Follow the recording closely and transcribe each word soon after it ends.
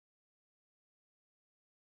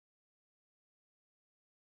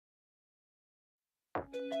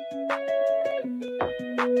Last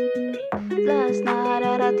night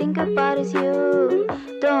all I think about is you.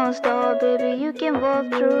 Don't stop, baby, you can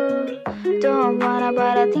walk through. Don't wanna,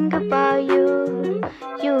 but I think about you.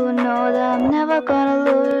 You know that I'm never gonna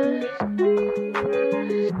lose.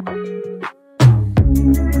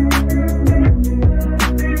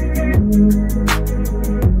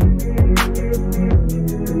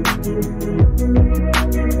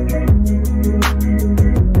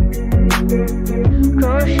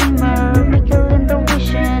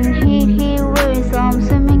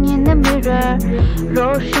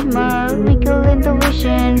 Rose shimmer, wiggle in the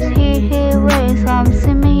visions. He waves, I'm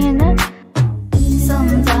swimming in it.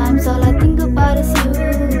 Sometimes all I think about is you.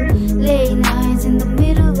 Late nights in the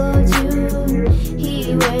middle of June.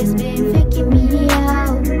 He waves been faking me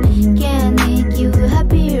out. Can't make you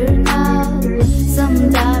happier now.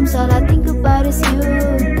 Sometimes all I think about is you.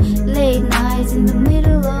 Late nights in the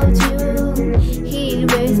middle of June. He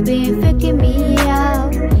waves been faking me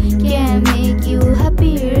out. Can't make you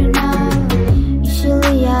happier now.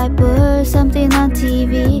 I put something on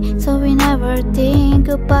TV, so we never think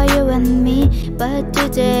about you and me. But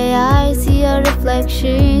today I see our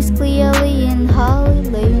reflections clearly in Holly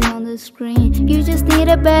laying on the screen. You just need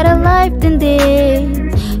a better life than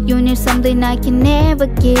this. You need something I can never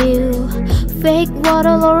give. Fake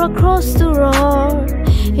water or across the road.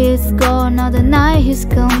 It's gone, now the night has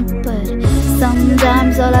come. But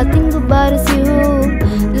sometimes all I think about is you.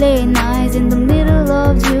 Late nights in the middle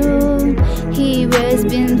of June. He has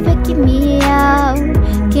been faking me out.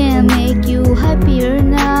 Can't make you happier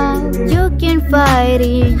now. You can fight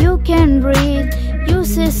it, you can breathe. You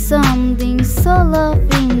say something so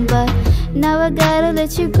loving, but now I gotta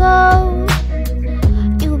let you go.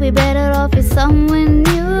 You'll be better off with someone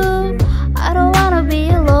new. I don't wanna be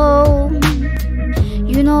alone.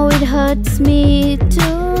 You know it hurts me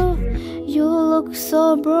too. You look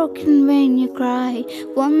so broken when you cry.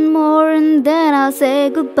 One more and then I'll say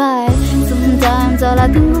goodbye. Sometimes all I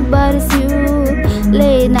think about is you.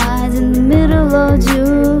 Late nights in the middle of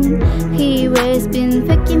June. He has been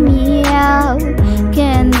faking me out.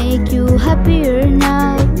 Can't make you happier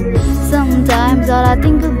now. Sometimes all I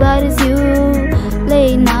think about is you.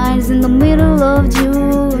 Late nights in the middle of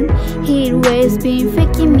June. He has been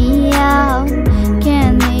faking me out.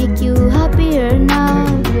 Can't make you happier now.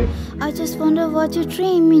 I just wonder what you're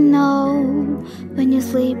dreaming of when you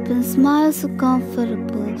sleep and smile so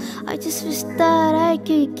comfortable. I just wish that I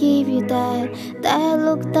could give you that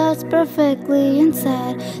look that's perfectly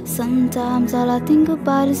inside. Sometimes all I think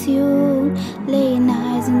about is you. Late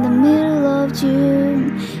nights in the middle of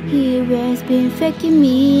June. He has been faking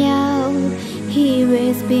me out. He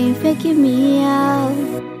has been faking me out.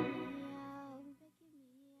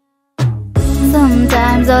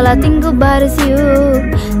 Sometimes all I think about is you.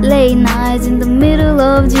 Late nights in the middle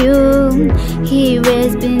of June. He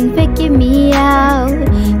has been faking me out.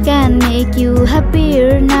 Can't make you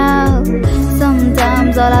happier now.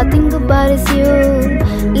 Sometimes all I think about is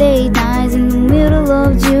you. Late nights in the middle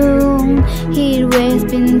of June. He has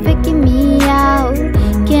been faking me out.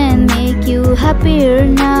 Can't make you happier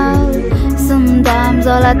now. Sometimes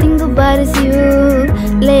all I think about is you.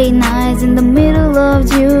 Late nights in the middle of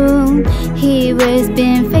June. He has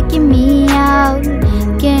been faking me out.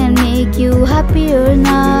 Can't make you happier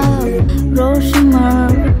now. Rose shimmer,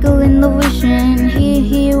 wiggle in the vision.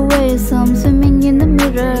 He waves, I'm swimming in the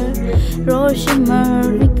mirror. Rose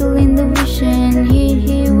shimmer, wiggle in the vision.